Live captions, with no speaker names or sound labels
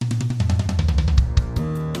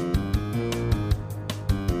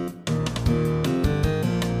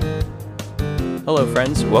Hello,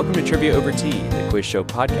 friends. Welcome to Trivia Over Tea, the quiz show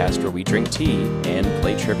podcast where we drink tea and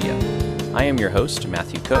play trivia. I am your host,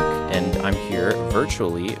 Matthew Cook, and I'm here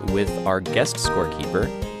virtually with our guest scorekeeper,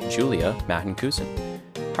 Julia Mahenkusen.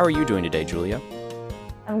 How are you doing today, Julia?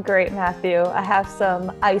 I'm great, Matthew. I have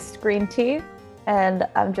some iced green tea, and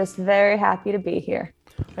I'm just very happy to be here.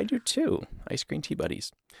 I do too. Ice green tea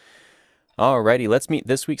buddies. Alrighty, let's meet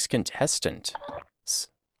this week's contestant.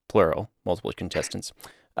 Plural, multiple contestants.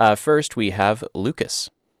 First, we have Lucas.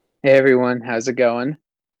 Hey everyone, how's it going?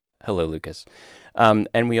 Hello, Lucas. And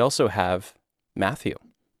we also have Matthew.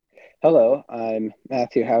 Hello, I'm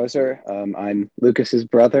Matthew Hauser. I'm Lucas's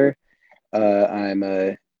brother. I'm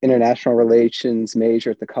a international relations major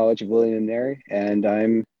at the College of William and Mary, and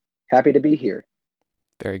I'm happy to be here.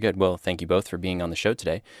 Very good. Well, thank you both for being on the show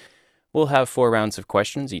today. We'll have 4 rounds of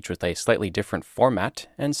questions, each with a slightly different format.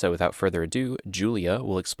 And so without further ado, Julia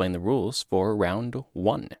will explain the rules for round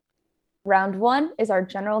 1. Round 1 is our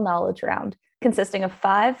general knowledge round, consisting of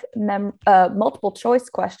 5 multiple choice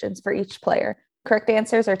questions for each player. Correct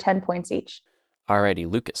answers are 10 points each.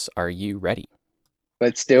 Alrighty, Lucas, are you ready?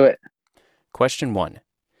 Let's do it. Question 1.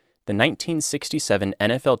 The 1967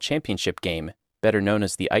 NFL Championship game, better known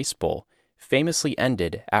as the Ice Bowl, famously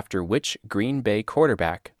ended after which Green Bay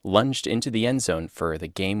quarterback lunged into the end zone for the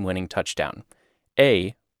game-winning touchdown?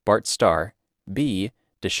 A. Bart Starr, B.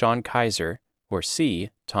 DeShone Kizer, or C.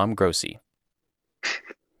 Tom Grossi?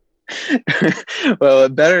 Well,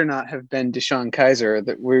 it better not have been DeShone Kizer.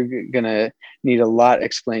 That we're gonna need a lot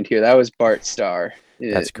explained here. That was Bart Starr.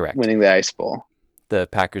 That's correct. Winning the Ice Bowl. The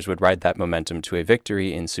Packers would ride that momentum to a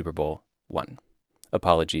victory in Super Bowl I.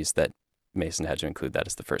 Apologies that Mason had to include that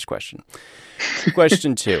as the first question.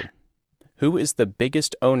 Question 2. Who is the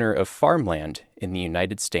biggest owner of farmland in the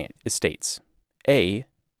United States? A.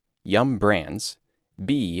 Yum Brands,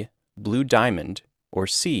 B. Blue Diamond, or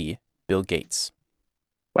C. Bill Gates?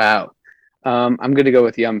 Wow. I'm going to go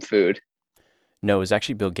with Yum Food. No, it's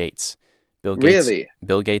actually Bill Gates. Really?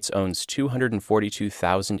 Bill Gates owns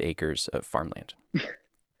 242,000 acres of farmland.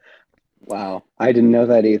 Wow. I didn't know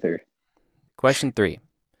that either. Question 3.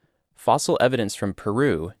 Fossil evidence from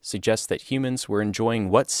Peru suggests that humans were enjoying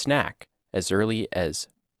what snack as early as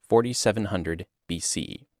 4700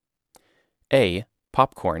 BCE? A.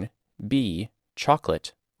 Popcorn, B.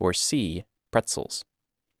 Chocolate, or C. Pretzels?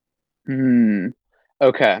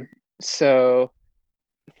 Okay. So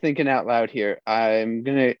thinking out loud here, I'm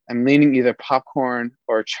leaning either popcorn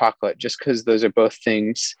or chocolate just because those are both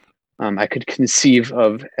things I could conceive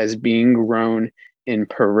of as being grown in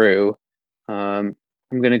Peru.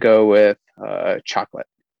 I'm going to go with chocolate.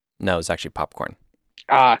 No, it's actually popcorn.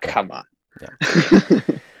 Come on. Yeah.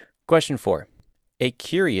 Question 4. A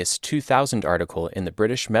curious 2000 article in the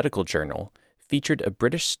British Medical Journal featured a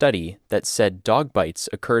British study that said dog bites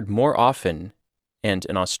occurred more often and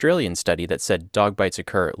an Australian study that said dog bites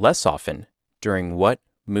occur less often during what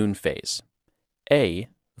moon phase? A.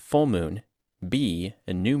 Full moon, B.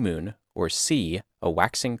 A new moon, or C. A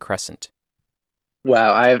waxing crescent?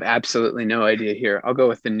 Wow, I have absolutely no idea here. I'll go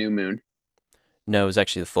with the new moon. No, it's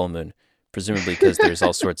actually the full moon, presumably because there's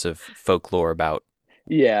all sorts of folklore about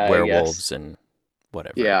werewolves and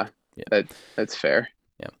whatever. Yeah. That's fair.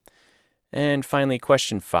 Yeah. And finally,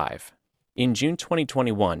 question 5. In June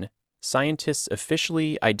 2021, scientists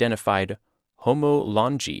officially identified Homo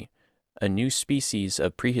longi, a new species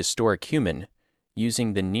of prehistoric human,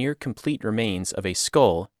 using the near-complete remains of a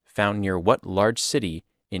skull found near what large city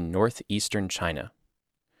in northeastern China?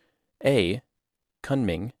 A.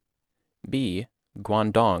 Kunming, B.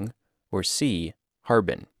 Guangdong, or C.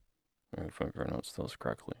 Harbin? If I pronounce those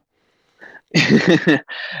correctly.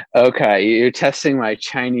 Okay, you're testing my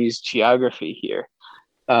Chinese geography here.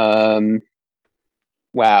 Wow,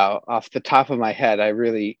 off the top of my head, I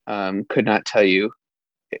really could not tell you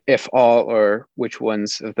if all or which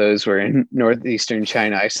ones of those were in northeastern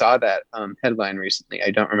China. I saw that headline recently.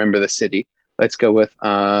 I don't remember the city. Let's go with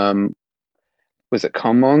was it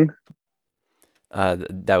Komong?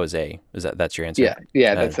 That was A. That's your answer?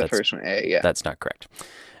 Yeah, that's the first one. A, yeah. That's not correct.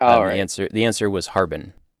 All right. The answer was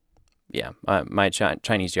Harbin. Yeah, my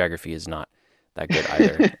Chinese geography is not that good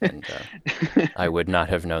either, and I would not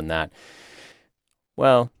have known that.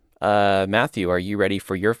 Well, Matthew, are you ready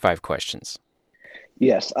for your 5 questions?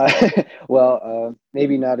 Yes. Well,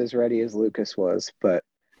 maybe not as ready as Lucas was, but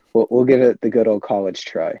we'll give it the good old college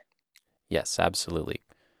try. Yes, absolutely.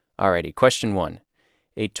 Alrighty, question 1.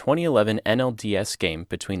 A 2011 NLDS game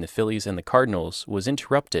between the Phillies and the Cardinals was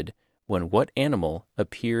interrupted when what animal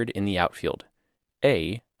appeared in the outfield?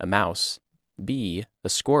 A. A mouse, B. A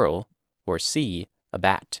squirrel, or C. A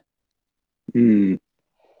bat? Knowing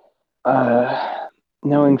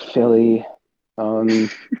Philly, Um,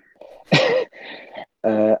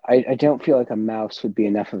 I don't feel like a mouse would be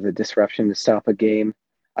enough of a disruption to stop a game.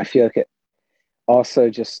 I feel like it also,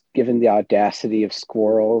 just given the audacity of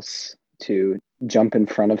squirrels to jump in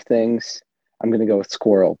front of things, I'm going to go with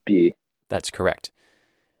squirrel B. That's correct.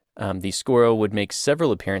 The squirrel would make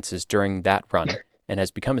several appearances during that run and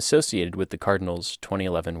has become associated with the Cardinals'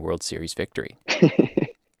 2011 World Series victory,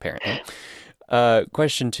 apparently.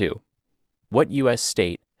 Question 2. What U.S.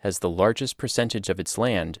 state has the largest percentage of its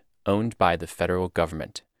land owned by the federal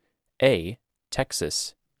government? A.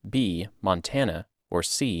 Texas, B. Montana, or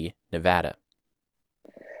C. Nevada?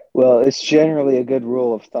 Well, it's generally a good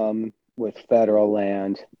rule of thumb with federal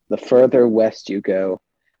land. The further west you go,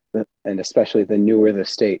 and especially the newer the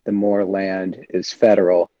state, the more land is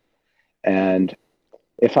federal. And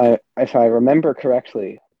if I remember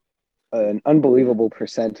correctly, an unbelievable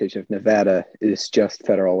percentage of Nevada is just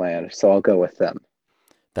federal land. So I'll go with them.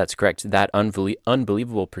 That's correct. That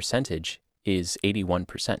unbelievable percentage is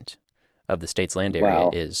 81% of the state's land area Wow.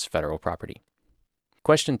 is federal property.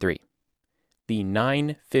 Question 3. The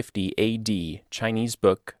 950 AD Chinese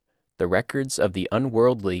book, The Records of the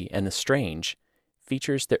Unworldly and the Strange,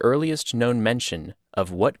 features the earliest known mention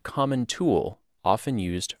of what common tool often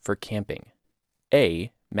used for camping?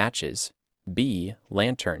 A. Matches, B.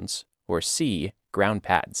 Lanterns, or C. Ground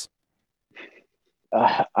pads?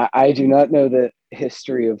 I do not know the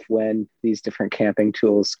history of when these different camping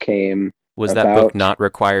tools came Was that book about. not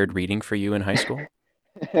required reading for you in high school?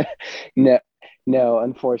 No, no, Oh,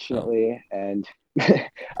 unfortunately, and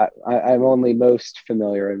I'm only most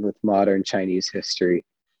familiar with modern Chinese history,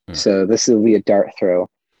 hmm. so this will be a dart throw.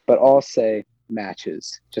 But I'll say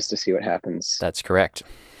matches just to see what happens. That's correct.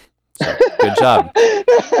 So, good job.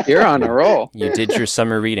 You're on a roll. You did your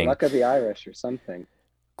summer reading. Luck of the Irish or something.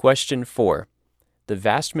 Question 4. The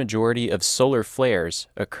vast majority of solar flares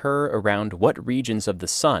occur around what regions of the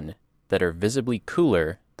sun that are visibly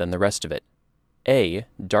cooler than the rest of it? A.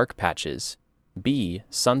 Dark patches, B.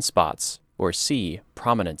 Sunspots, or C.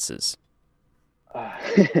 Prominences?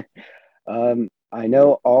 Uh, I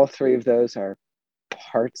know all three of those are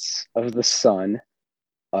parts of the sun.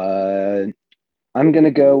 Uh, I'm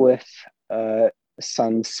gonna go with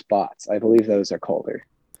sunspots. I believe those are colder.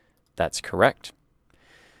 That's correct.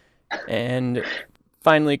 And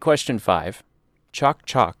finally, question 5. Chok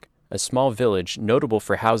Chok, a small village notable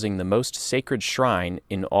for housing the most sacred shrine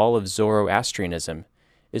in all of Zoroastrianism,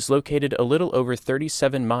 is located a little over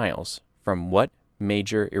 37 miles from what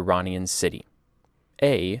major Iranian city?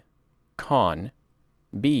 A. Khan,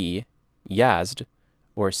 B. Yazd,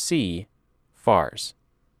 or C. Fars?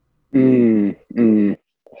 Mm, mm.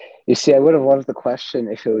 You see, I would have loved the question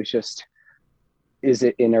if it was just, is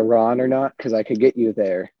it in Iran or not? Because I could get you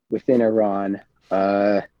there within Iran.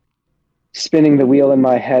 Uh, Spinning the wheel in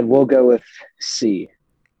my head, we'll go with C.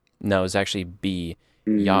 No, it's actually B.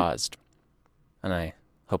 Mm. Yazd. And I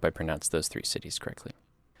hope I pronounced those 3 cities correctly.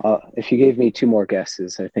 If you gave me two more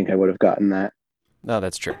guesses, I think I would have gotten that. No,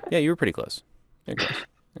 that's true. Yeah, you were pretty close. You're close.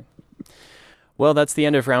 Well, that's the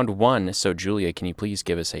end of round 1. So, Julia, can you please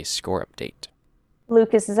give us a score update?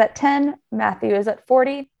 Lucas is at 10, Matthew is at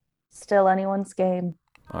 40. Still anyone's game.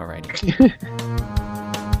 Alrighty.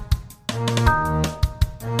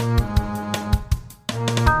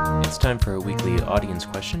 It's time for a weekly audience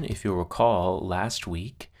question. If you'll recall, last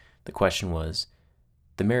week, the question was,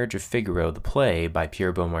 The Marriage of Figaro, the play by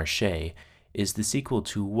Pierre Beaumarchais, is the sequel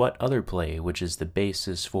to what other play, which is the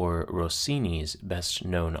basis for Rossini's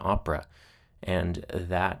best-known opera? And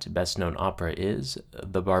that best-known opera is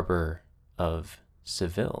The Barber of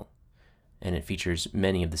Seville. And it features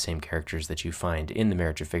many of the same characters that you find in The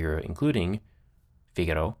Marriage of Figaro, including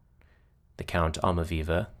Figaro, the Count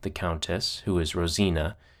Almaviva, the Countess, who is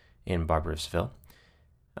Rosina in Barber of Seville,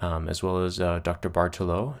 as well as Dr.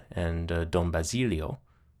 Bartolo and Don Basilio.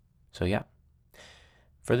 So yeah.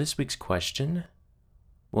 For this week's question,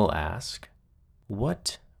 we'll ask,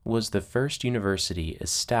 what was the first university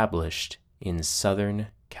established in Southern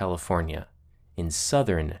California? In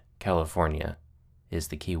Southern California is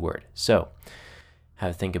the key word. So,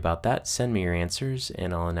 have a think about that. Send me your answers,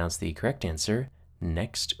 and I'll announce the correct answer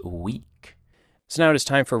next week. So now it is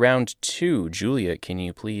time for round 2. Julia, can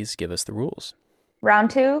you please give us the rules? Round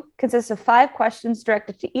 2 consists of 5 questions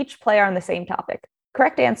directed to each player on the same topic.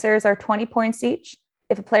 Correct answers are 20 points each.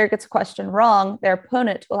 If a player gets a question wrong, their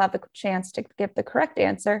opponent will have the chance to give the correct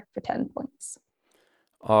answer for 10 points.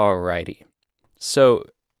 Alrighty. So,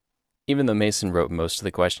 even though Mason wrote most of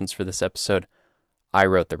the questions for this episode, I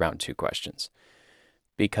wrote the round 2 questions.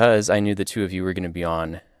 Because I knew the two of you were going to be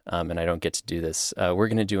on, and I don't get to do this, we're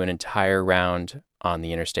going to do an entire round on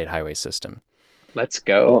the interstate highway system. Let's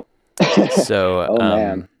go. So, Oh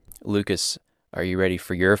man. Lucas, are you ready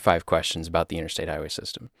for your 5 questions about the interstate highway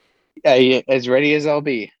system? As ready as I'll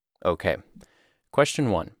be. Okay.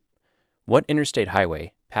 Question 1. What interstate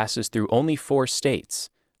highway passes through only 4 states,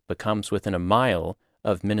 but comes within a mile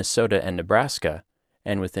of Minnesota and Nebraska,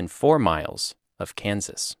 and within 4 miles of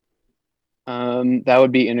Kansas? That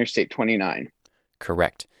would be Interstate 29.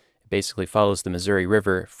 Correct. It basically follows the Missouri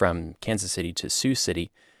River from Kansas City to Sioux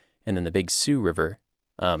City, and then the Big Sioux River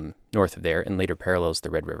north of there, and later parallels the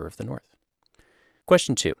Red River of the North.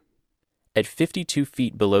 Question 2. At 52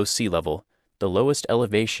 feet below sea level, the lowest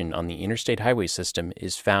elevation on the interstate highway system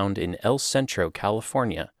is found in El Centro,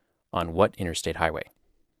 California, on what interstate highway?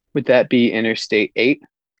 Would that be Interstate 8?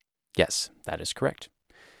 Yes, that is correct.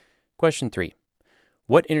 Question 3.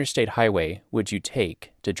 What interstate highway would you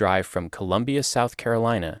take to drive from Columbia, South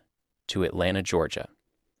Carolina to Atlanta, Georgia?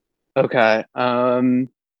 Okay. Let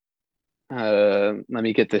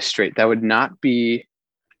me get this straight. That would not be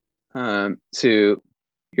so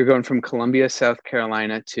you're going from Columbia, South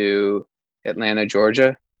Carolina to Atlanta,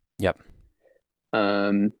 Georgia. Yep.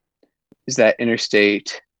 Um, is that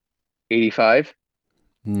Interstate 85?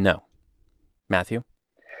 No. Matthew?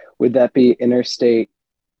 Would that be Interstate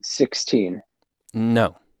 16?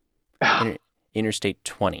 No. Interstate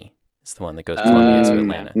 20 is the one that goes Columbia to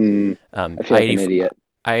Atlanta. I feel like an idiot.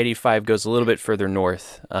 I-85 goes a little bit further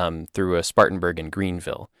north through Spartanburg and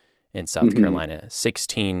Greenville in South Carolina.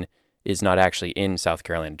 16 is not actually in South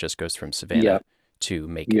Carolina, it just goes from Savannah to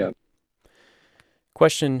Macon. Yep.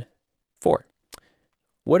 Question 4.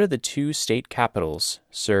 What are the 2 state capitals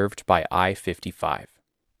served by I-55?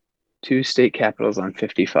 2 state capitals on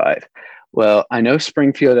 55. Well, I know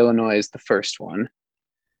Springfield, Illinois is the first one.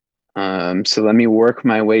 So let me work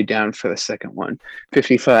my way down for the second one.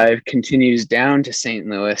 55 continues down to St.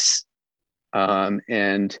 Louis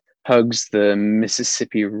and hugs the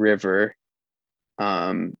Mississippi River.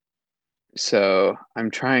 So I'm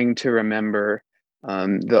trying to remember.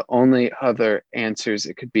 The only other answers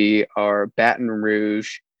it could be are Baton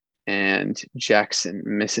Rouge and Jackson,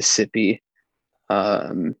 Mississippi.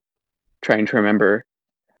 Trying to remember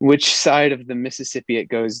which side of the Mississippi it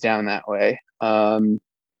goes down that way.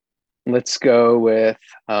 Let's go with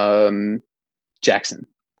Jackson.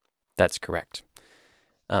 That's correct.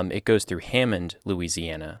 It goes through Hammond,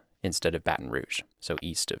 Louisiana, instead of Baton Rouge, so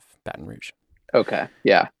east of Baton Rouge. Okay,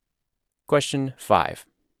 yeah. Question 5.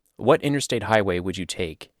 What interstate highway would you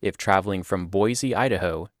take if traveling from Boise,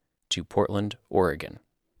 Idaho to Portland, Oregon?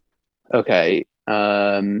 Okay,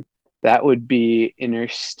 that would be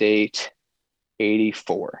Interstate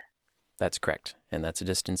 84. That's correct, and that's a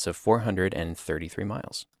distance of 433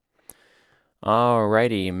 miles.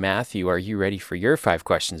 Alrighty, Matthew, are you ready for your 5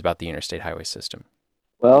 questions about the interstate highway system?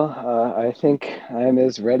 Well, I think I'm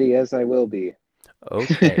as ready as I will be.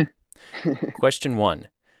 Okay. Question 1.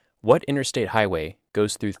 What interstate highway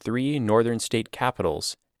goes through 3 northern state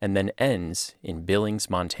capitals and then ends in Billings,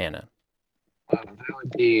 Montana? That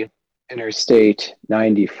would be Interstate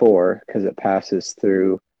 94 because it passes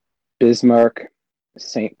through Bismarck,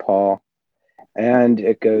 St. Paul, and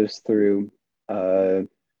it goes through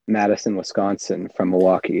Madison, Wisconsin from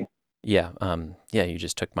Milwaukee. Yeah, you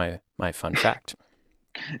just took my fun fact.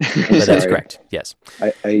 But that's correct, yes.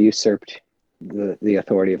 I usurped the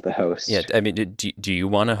authority of the host. Yeah, I mean, do you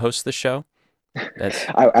want to host the show? That's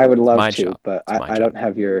I would love my to, job. but It's my I don't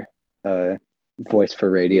have your voice for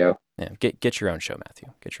radio. Yeah, get your own show, Matthew.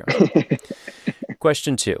 Get your own show.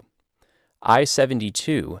 Question 2.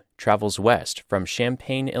 I-72 travels west from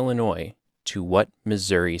Champaign, Illinois to what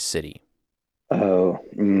Missouri city?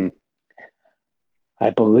 I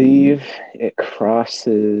believe it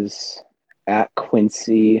crosses at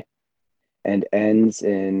Quincy and ends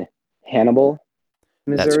in Hannibal,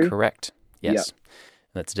 Missouri. That's correct. Yes.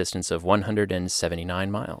 That's a distance of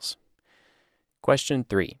 179 miles. Question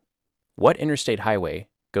 3. What interstate highway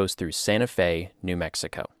goes through Santa Fe, New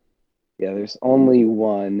Mexico? Yeah, there's only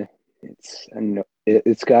one.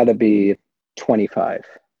 It's got to be 25.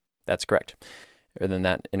 That's correct. Other than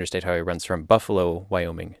that, interstate highway runs from Buffalo,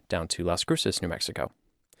 Wyoming, down to Las Cruces, New Mexico.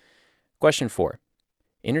 Question 4.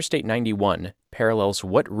 Interstate 91 parallels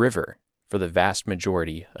what river for the vast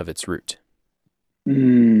majority of its route?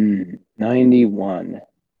 91.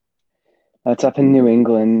 That's up in New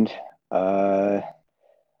England. I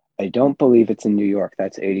don't believe it's in New York.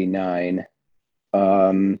 That's 89.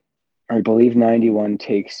 I believe 91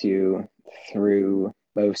 takes you through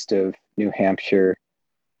most of New Hampshire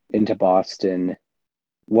into Boston.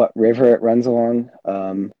 What river it runs along?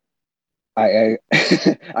 I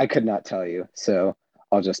I could not tell you, so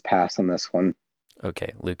I'll just pass on this one.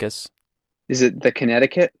 Okay, Lucas? Is it the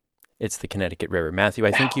Connecticut? It's the Connecticut River. Matthew,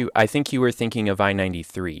 I think you were thinking of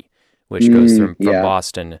I-93, which goes from yeah.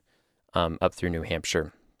 Boston up through New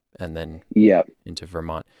Hampshire and then Yep. into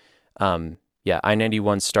Vermont.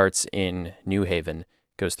 I-91 starts in New Haven,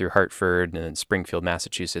 goes through Hartford and then Springfield,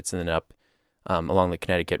 Massachusetts, and then up along the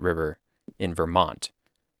Connecticut River in Vermont.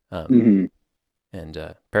 Mhm.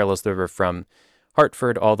 And parallels the river from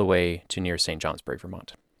Hartford all the way to near St. Johnsbury,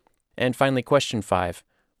 Vermont. And finally, question 5.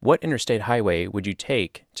 What interstate highway would you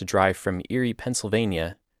take to drive from Erie,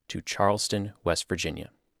 Pennsylvania to Charleston, West Virginia?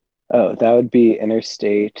 Oh, that would be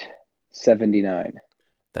Interstate 79.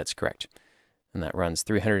 That's correct. And that runs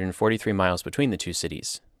 343 miles between the two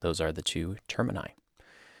cities. Those are the two termini.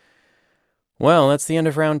 Well, that's the end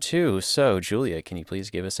of round 2. So, Julia, can you please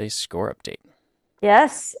give us a score update?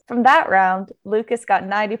 Yes, from that round, Lucas got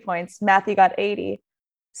 90 points, Matthew got 80.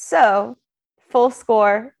 So, full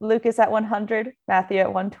score, Lucas at 100, Matthew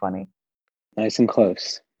at 120. Nice and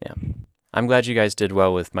close. Yeah. I'm glad you guys did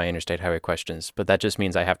well with my interstate highway questions, but that just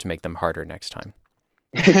means I have to make them harder next time.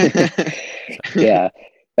 Yeah,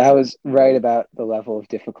 that was right about the level of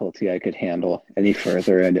difficulty I could handle. Any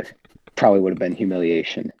further, and it probably would have been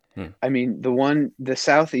humiliation. I mean, the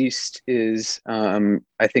Southeast is,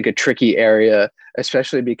 I think, a tricky area,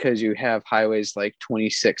 especially because you have highways like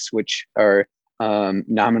 26, which are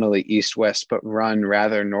nominally east-west, but run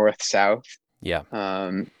rather north-south. Yeah.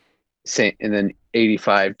 And then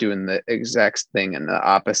 85 doing the exact thing in the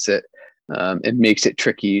opposite. It makes it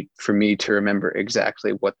tricky for me to remember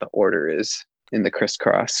exactly what the order is in the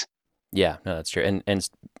crisscross. Yeah, no, that's true. And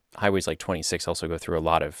highways like 26 also go through a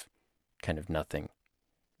lot of kind of nothing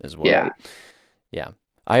as well. Yeah. Yeah.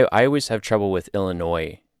 I always have trouble with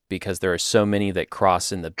Illinois because there are so many that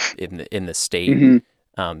cross in the state.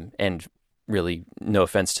 Mm-hmm. And really no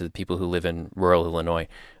offense to the people who live in rural Illinois,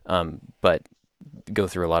 but go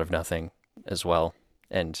through a lot of nothing as well.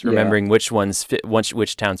 And remembering which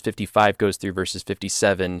towns 55 goes through versus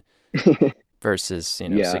 57 versus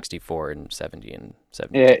 64 and 70 and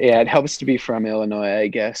 70. Yeah, it helps to be from Illinois, I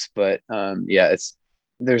guess, but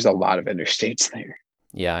there's a lot of interstates there.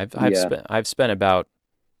 Yeah, I've spent about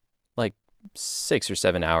like 6 or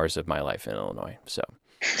 7 hours of my life in Illinois, so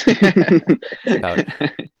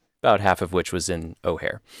about half of which was in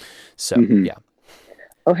O'Hare. So yeah,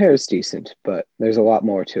 O'Hare is decent, but there's a lot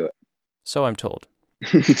more to it. So I'm told.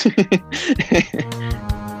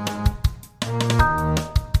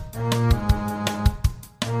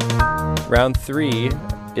 Round 3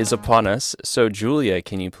 is upon us. So Julia,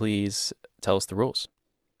 can you please tell us the rules?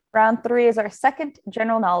 Round 3 is our second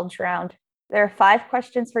general knowledge round. There are 5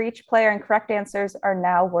 questions for each player, and correct answers are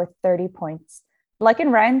now worth 30 points. Like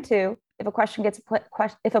in round 2, if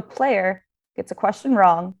a player gets a question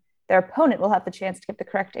wrong, their opponent will have the chance to get the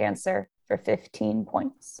correct answer for 15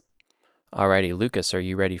 points. Alrighty, Lucas, are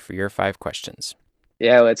you ready for your 5 questions?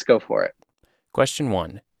 Yeah, let's go for it. Question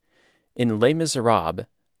 1. In Les Miserables,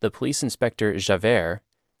 the police inspector Javert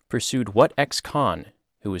pursued what ex-con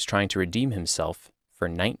who was trying to redeem himself for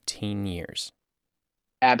 19 years?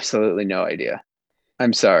 Absolutely no idea.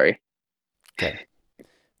 I'm sorry. Okay.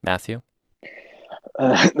 Matthew?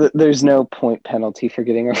 There's no point penalty for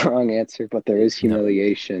getting a wrong answer, but there is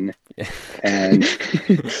humiliation. No. And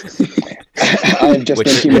I've just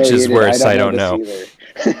been humiliated. Which is worse, I don't know.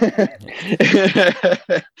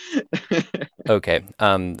 Okay.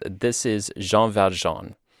 This is Jean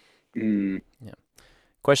Valjean. Yeah.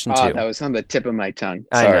 Question 2. That was on the tip of my tongue.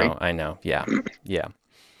 Sorry. I know. Yeah. Yeah.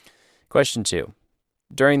 Question 2.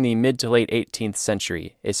 During the mid to late 18th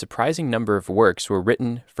century, a surprising number of works were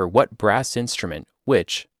written for what brass instrument,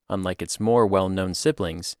 which, unlike its more well-known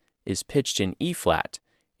siblings, is pitched in E-flat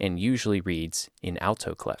and usually reads in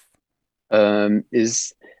alto clef?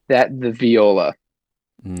 Is that the viola?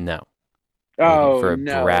 No. Oh, for a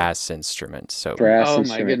no. brass instrument. So brass oh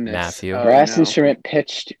instrument. My goodness. Matthew. Brass instrument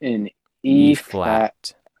pitched in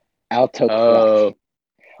E-flat alto clef.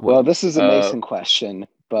 Well, this is a Mason question,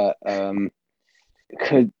 but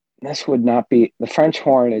this would not be the French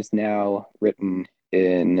horn is now written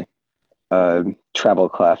in treble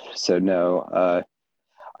clef, so no.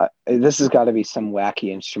 This has got to be some wacky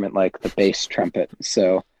instrument like the bass trumpet,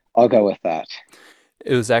 so I'll go with that.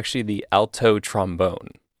 It was actually the alto trombone.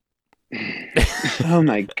 Oh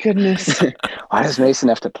my goodness. Why does Mason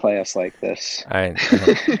have to play us like this? I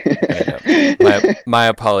know. My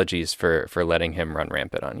apologies for letting him run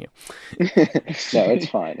rampant on you. No, it's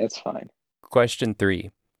fine. It's fine. Question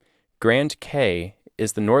 3. Grand Cay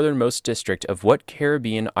is the northernmost district of what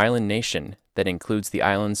Caribbean island nation that includes the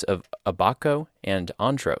islands of Abaco and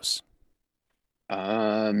Andros?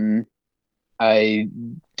 I I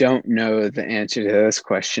don't know the answer to this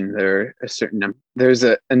question. There's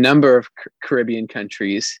a number of Caribbean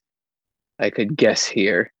countries I could guess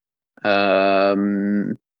here. I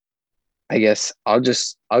guess I'll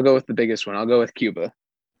go with the biggest one. I'll go with Cuba.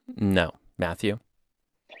 No. Matthew?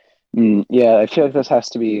 Yeah, I feel like this has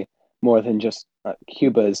to be more than just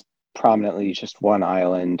Cuba is prominently just one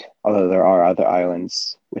island, although there are other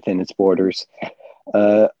islands within its borders.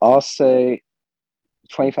 I'll say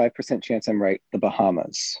 25% chance I'm right, the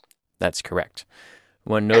Bahamas. That's correct.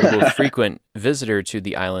 One notable frequent visitor to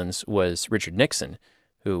the islands was Richard Nixon,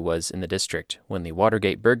 who was in the district when the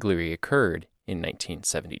Watergate burglary occurred in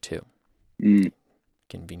 1972.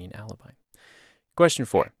 Convenient alibi. Question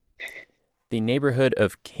 4. The neighborhood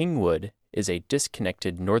of Kingwood is a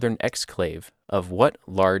disconnected northern exclave of what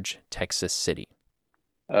large Texas city?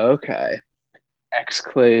 Okay.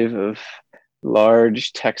 Exclave of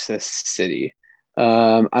large Texas city.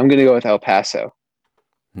 I'm going to go with El Paso.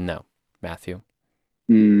 No. Matthew?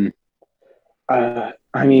 I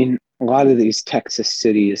mean, a lot of these Texas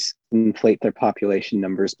cities inflate their population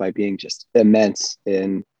numbers by being just immense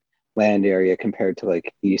in land area compared to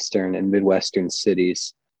like Eastern and Midwestern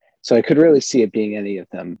cities. So I could really see it being any of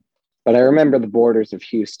them. But I remember the borders of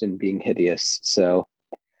Houston being hideous. So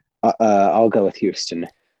I'll go with Houston.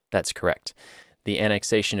 That's correct. The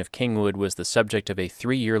annexation of Kingwood was the subject of a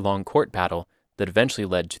 3-year-long court battle that eventually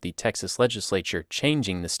led to the Texas legislature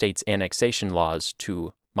changing the state's annexation laws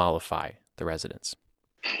to mollify the residents.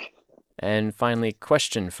 And finally,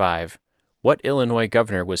 question 5. What Illinois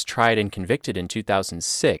governor was tried and convicted in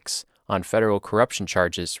 2006 on federal corruption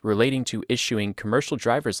charges relating to issuing commercial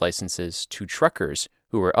driver's licenses to truckers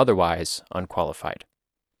who were otherwise unqualified?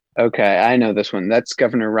 Okay, I know this one. That's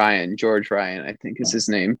Governor Ryan. George Ryan, I think is his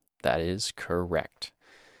name. That is correct.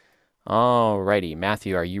 Alrighty,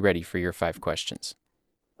 Matthew, are you ready for your 5 questions?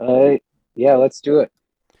 Yeah, let's do it.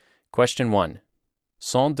 Question 1.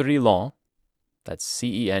 Cendrillon, that's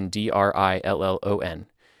Cendrillon,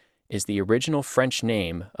 is the original French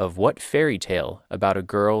name of what fairy tale about a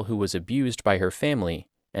girl who was abused by her family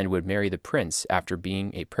and would marry the prince after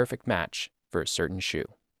being a perfect match for a certain shoe?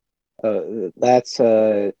 That's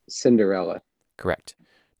Cinderella. Correct.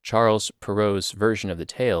 Charles Perrault's version of the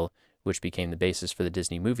tale, which became the basis for the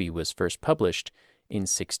Disney movie, was first published in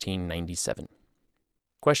 1697.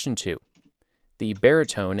 Question 2. The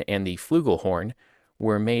baritone and the flugelhorn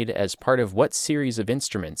were made as part of what series of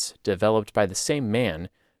instruments developed by the same man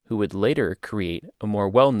who would later create a more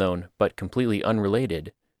well-known but completely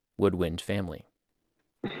unrelated woodwind family?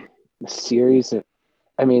 The series of,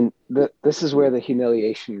 I mean, this is where the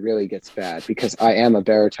humiliation really gets bad because I am a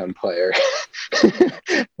baritone player.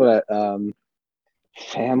 But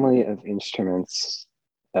family of instruments.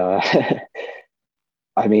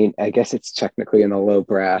 I mean, I guess it's technically in the low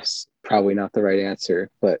brass. Probably not the right answer,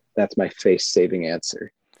 but that's my face-saving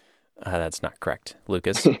answer. That's not correct.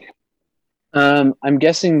 Lucas? I'm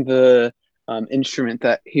guessing the instrument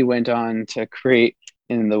that he went on to create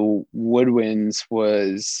in the woodwinds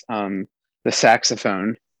was the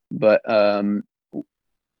saxophone, but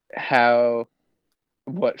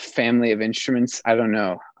what family of instruments? I don't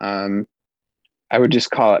know. I would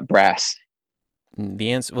just call it brass.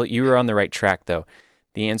 The answer, well, you were on the right track, though.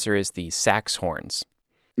 The answer is the sax horns.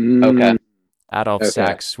 Okay. Adolf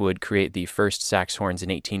Sax would create the first sax horns in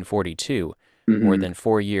 1842, more than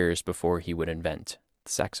 4 years before he would invent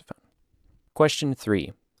the saxophone. Question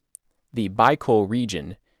 3. The Bicol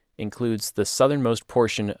region includes the southernmost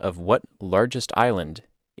portion of what largest island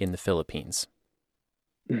in the Philippines?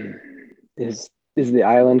 Is the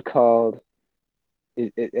island called?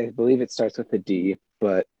 I believe it starts with a D,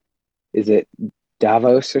 but is it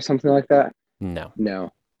Davos or something like that? No.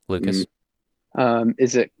 No. Lucas?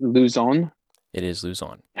 Is it Luzon? It is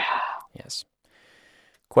Luzon. Yes.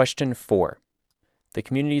 Question 4. The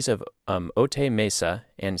communities of Otay Mesa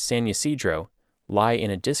and San Ysidro lie in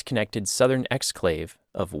a disconnected southern exclave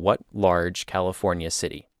of what large California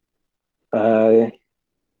city? I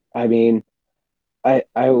mean, I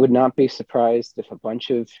would not be surprised if a bunch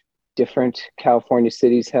of different California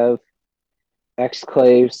cities have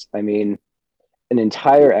exclaves. I mean, an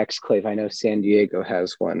entire exclave. I know San Diego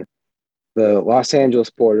has one. The Los Angeles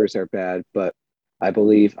borders are bad, but I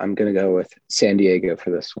believe I'm going to go with San Diego for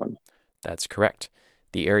this one. That's correct.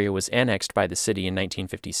 The area was annexed by the city in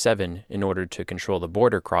 1957 in order to control the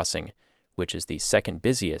border crossing, which is the second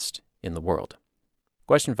busiest in the world.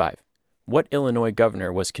 Question 5. What Illinois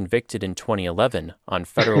governor was convicted in 2011 on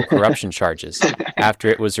federal corruption charges after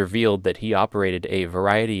it was revealed that he operated a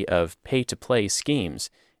variety of pay-to-play schemes,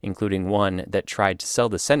 including one that tried to sell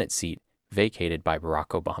the Senate seat vacated by Barack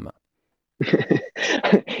Obama?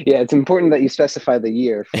 Yeah, it's important that you specify the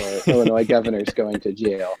year for Illinois governors going to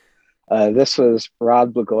jail. This was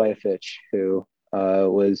Rod Blagojevich, who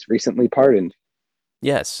was recently pardoned.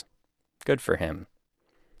 Yes, good for him.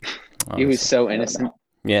 He was Honestly. so I don't innocent.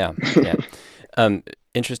 know. Yeah.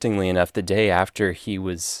 Interestingly enough, the day after he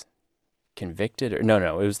was convicted, or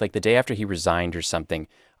no, it was like the day after he resigned or something,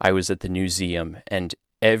 I was at the museum, and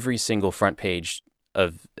every single front page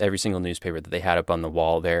of every single newspaper that they had up on the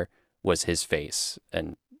wall there was his face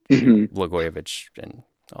and Mhm. Blagojevich and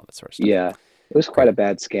all that sort of stuff. Yeah, it was quite Great. a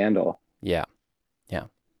bad scandal. Yeah.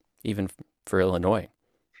 Even for Illinois,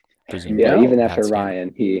 presumably. Yeah, No. even bad after scandal.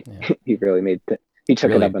 Ryan, he Yeah. he really he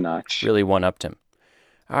took it Really- up a notch. Really one-upped him.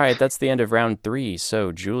 All right, that's the end of round 3.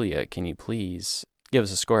 So, Julia, can you please give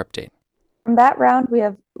us a score update? From that round, we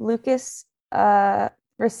have Lucas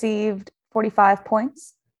received 45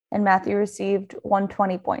 points and Matthew received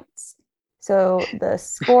 120 points. So the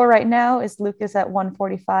score right now is Lucas at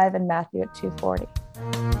 145 and Matthew at 240.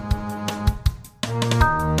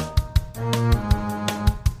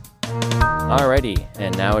 Alrighty,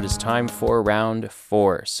 and now it is time for round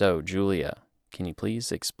 4. So, Julia, can you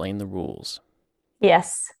please explain the rules?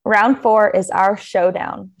 Yes, round 4 is our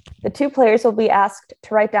showdown. The two players will be asked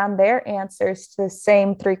to write down their answers to the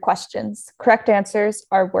same 3 questions. Correct answers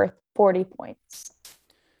are worth 40 points.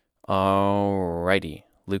 Alrighty,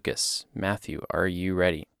 Lucas, Matthew, are you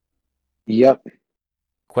ready? Yep.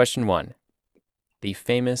 Question 1. The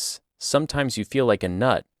famous Sometimes You Feel Like a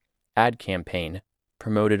Nut ad campaign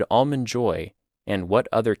promoted Almond Joy and what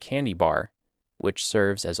other candy bar, which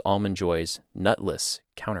serves as Almond Joy's nutless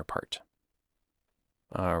counterpart?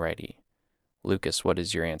 Alrighty. Lucas, what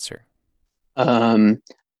is your answer? I'm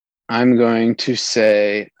going to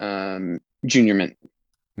say Junior Mint.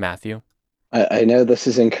 Matthew? I know this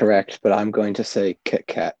is incorrect, but I'm going to say Kit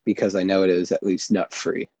Kat because I know it is at least nut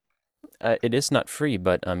free. It is nut free,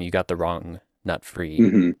 but you got the wrong nut free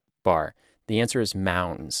Mm-hmm. bar. The answer is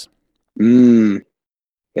Mounds.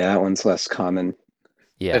 Yeah, that one's less common.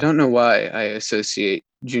 Yeah. I don't know why I associate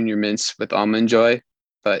Junior Mints with Almond Joy,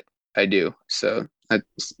 but I do. So that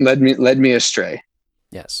led me astray.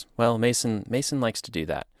 Yes. Well, Mason likes to do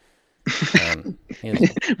that. He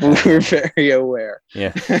has- We're very aware.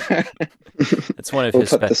 yeah. That's one of We'll his.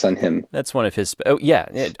 put this on him. That's one of his. Oh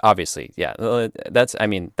yeah, obviously, yeah. That's. I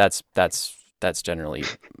mean, that's generally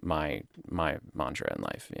my mantra in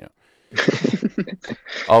life. You know,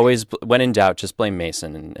 always when in doubt, just blame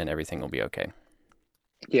Mason, and everything will be okay.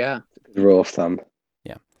 Yeah. Good rule of thumb.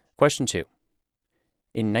 Question 2.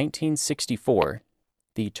 In 1964,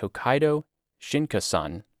 the Tokaido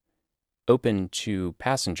Shinkansen opened to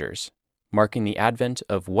passengers, marking the advent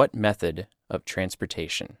of what method of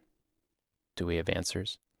transportation? Do we have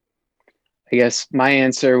answers? I guess my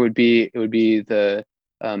answer would be the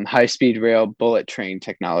high-speed rail bullet train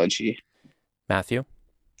technology. Matthew?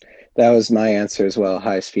 That was my answer as well.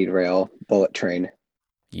 High-speed rail, bullet train.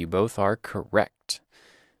 You both are correct.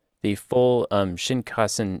 The full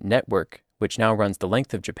Shinkansen network, which now runs the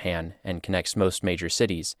length of Japan and connects most major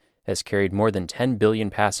cities, has carried more than 10 billion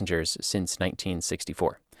passengers since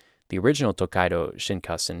 1964. The original Tokaido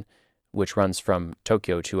Shinkansen, which runs from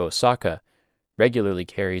Tokyo to Osaka, regularly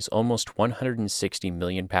carries almost 160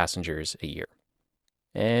 million passengers a year.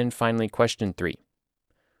 And finally, question 3.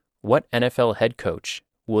 What NFL head coach,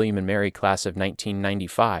 William & Mary class of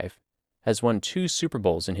 1995, has won 2 Super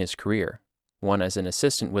Bowls in his career, one as an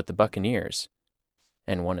assistant with the Buccaneers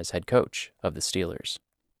and one as head coach of the Steelers?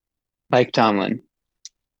 Mike Tomlin.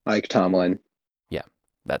 Mike Tomlin.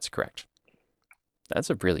 That's correct.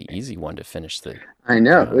 That's a really easy one to finish the... I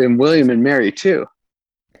know. Yeah. And William and Mary too.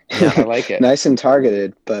 Yeah, I like it. Nice and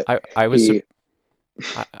targeted, but I was he,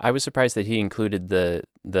 I was surprised that he included the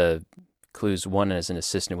clues, one as an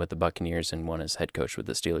assistant with the Buccaneers and one as head coach with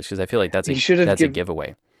the Steelers, because I feel like that's He should have a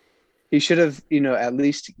giveaway. He should have, at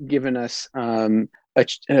least given us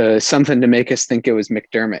something to make us think it was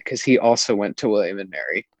McDermott, because he also went to William and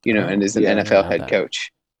Mary, and is an yeah, I NFL didn't know head that.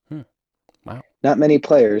 coach. not many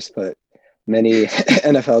players, but many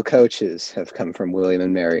NFL coaches have come from William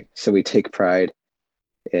and Mary. So we take pride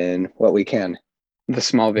in what we can. The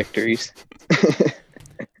small victories.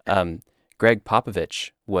 Greg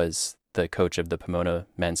Popovich was the coach of the Pomona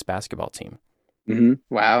men's basketball team. Mm-hmm.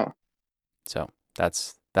 Wow. So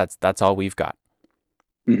that's all we've got.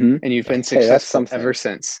 Mm-hmm. And you've been Hey, that's successful something. ever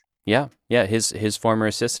since. Yeah. His former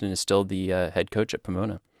assistant is still the head coach at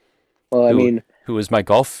Pomona, Well, I Who- mean, who was my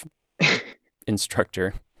golf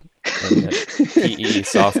instructor in the PE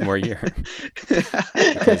sophomore year,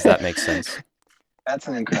 because that makes sense. that's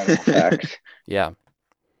an incredible fact. Yeah.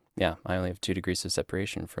 I only have 2 degrees of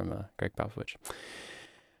separation from Greg Popovich.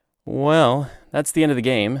 Well, that's the end of the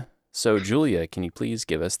game. So, Julia, can you please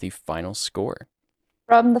give us the final score?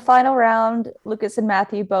 From the final round, Lucas and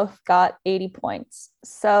Matthew both got 80 points.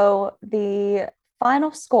 So the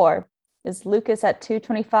final score is Lucas at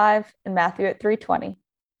 225 and Matthew at 320.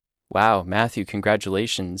 Wow, Matthew,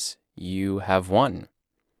 congratulations. You have won.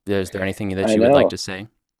 Is there anything that I you would like know. to say?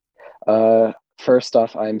 First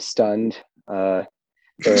off, I'm stunned. There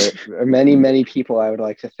are many, many people I would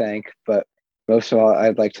like to thank, but most of all,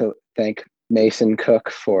 I'd like to thank Mason Cook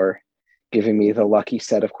for giving me the lucky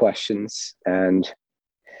set of questions, and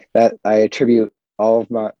that I attribute all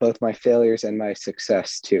of both my failures and my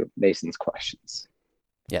success to Mason's questions.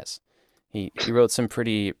 Yes. He wrote some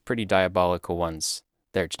pretty diabolical ones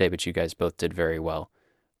there today, but you guys both did very well.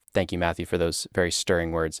 Thank you, Matthew, for those very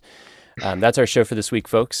stirring words. That's our show for this week,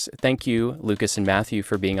 folks. Thank you, Lucas and Matthew,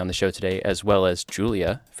 for being on the show today, as well as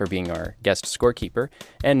Julia for being our guest scorekeeper,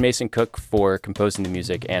 and Mason Cook for composing the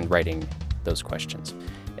music and writing those questions.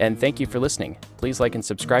 And thank you for listening. Please like and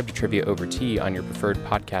subscribe to Trivia Over Tea on your preferred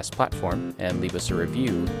podcast platform, and leave us a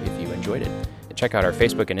review if you enjoyed it. Check out our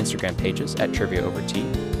Facebook and Instagram pages at Trivia Over Tea,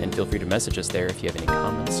 and feel free to message us there if you have any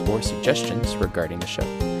comments or suggestions regarding the show.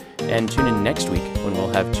 And tune in next week when we'll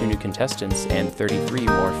have 2 new contestants and 33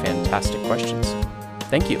 more fantastic questions.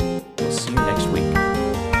 Thank you. We'll see you next week.